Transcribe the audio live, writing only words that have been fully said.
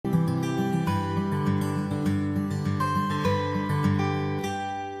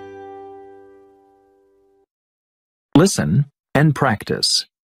Listen and practice.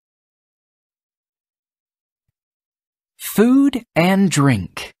 Food and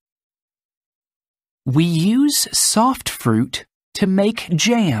drink. We use soft fruit to make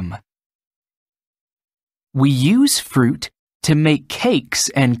jam. We use fruit to make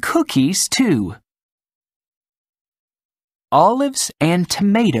cakes and cookies too. Olives and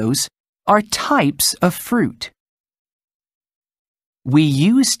tomatoes are types of fruit. We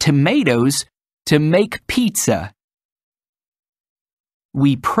use tomatoes to make pizza.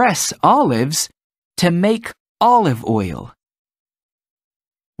 We press olives to make olive oil.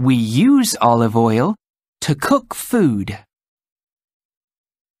 We use olive oil to cook food.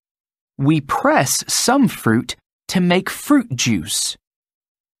 We press some fruit to make fruit juice.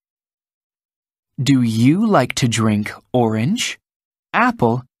 Do you like to drink orange,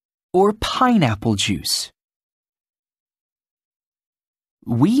 apple, or pineapple juice?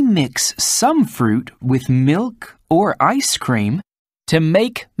 We mix some fruit with milk or ice cream to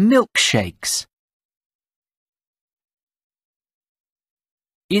make milkshakes.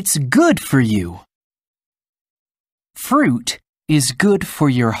 It's good for you. Fruit is good for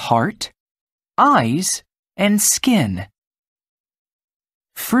your heart, eyes, and skin.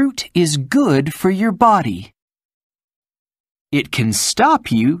 Fruit is good for your body. It can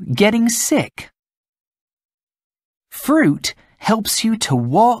stop you getting sick. Fruit helps you to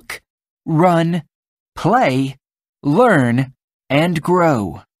walk, run, play, learn, and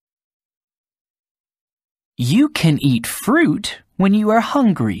grow. You can eat fruit when you are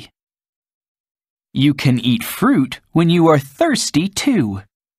hungry. You can eat fruit when you are thirsty too.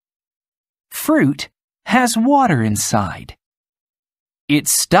 Fruit has water inside. It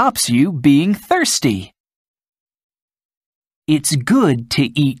stops you being thirsty. It's good to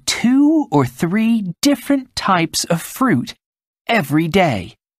eat 2 or 3 different types of fruit every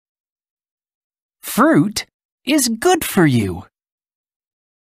day. Fruit is good for you.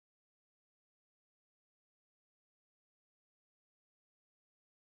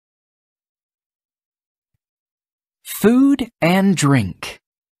 Food and drink.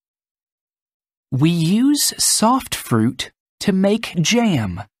 We use soft fruit to make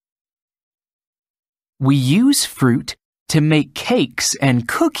jam. We use fruit to make cakes and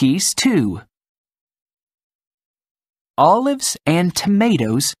cookies too. Olives and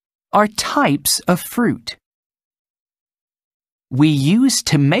tomatoes are types of fruit. We use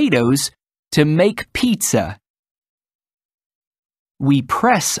tomatoes to make pizza. We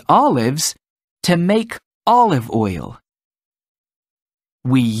press olives to make olive oil.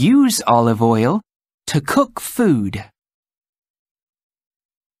 We use olive oil to cook food.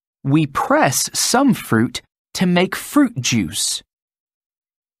 We press some fruit to make fruit juice.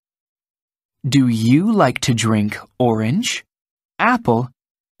 Do you like to drink orange, apple,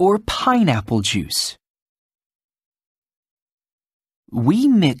 or pineapple juice? We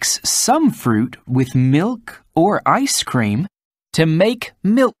mix some fruit with milk or ice cream to make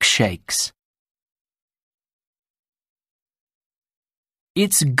milkshakes.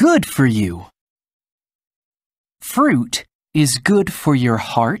 It's good for you. Fruit is good for your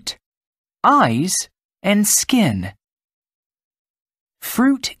heart, eyes, and skin.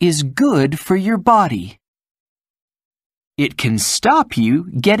 Fruit is good for your body. It can stop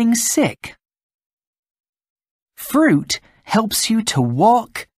you getting sick. Fruit helps you to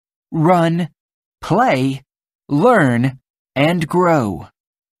walk, run, play, learn, and grow.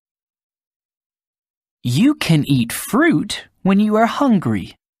 You can eat fruit when you are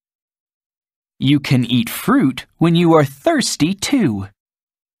hungry. You can eat fruit when you are thirsty too.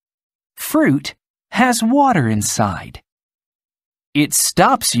 Fruit has water inside. It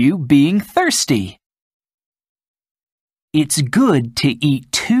stops you being thirsty. It's good to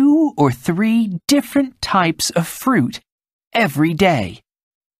eat 2 or 3 different types of fruit every day.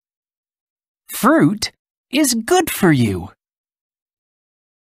 Fruit is good for you.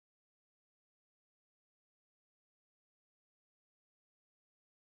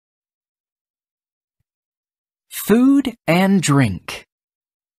 Food and drink.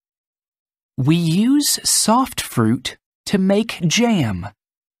 We use soft fruit to make jam.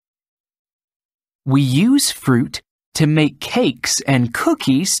 We use fruit to make cakes and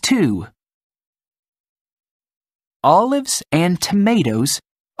cookies too. Olives and tomatoes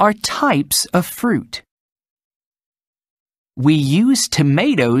are types of fruit. We use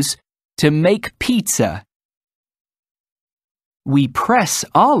tomatoes to make pizza. We press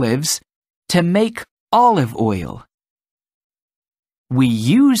olives to make olive oil. We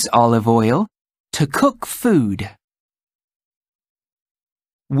use olive oil to cook food.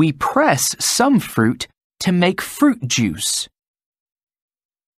 We press some fruit to make fruit juice.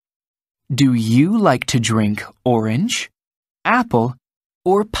 Do you like to drink orange, apple,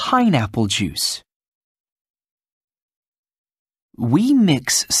 or pineapple juice? We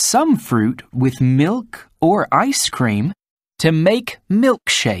mix some fruit with milk or ice cream to make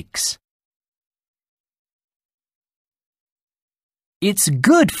milkshakes. It's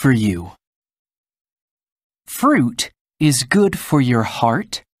good for you. Fruit is good for your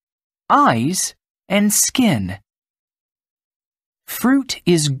heart, eyes, and skin. Fruit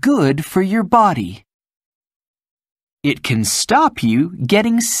is good for your body. It can stop you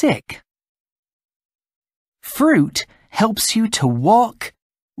getting sick. Fruit helps you to walk,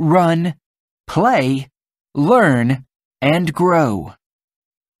 run, play, learn, and grow.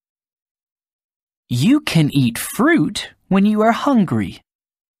 You can eat fruit when you are hungry.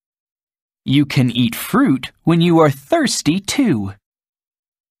 You can eat fruit when you are thirsty too.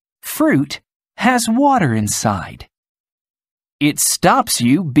 Fruit has water inside. It stops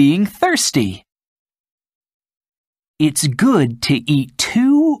you being thirsty. It's good to eat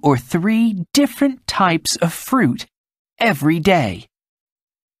 2 or 3 different types of fruit every day.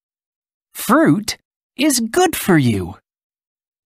 Fruit is good for you.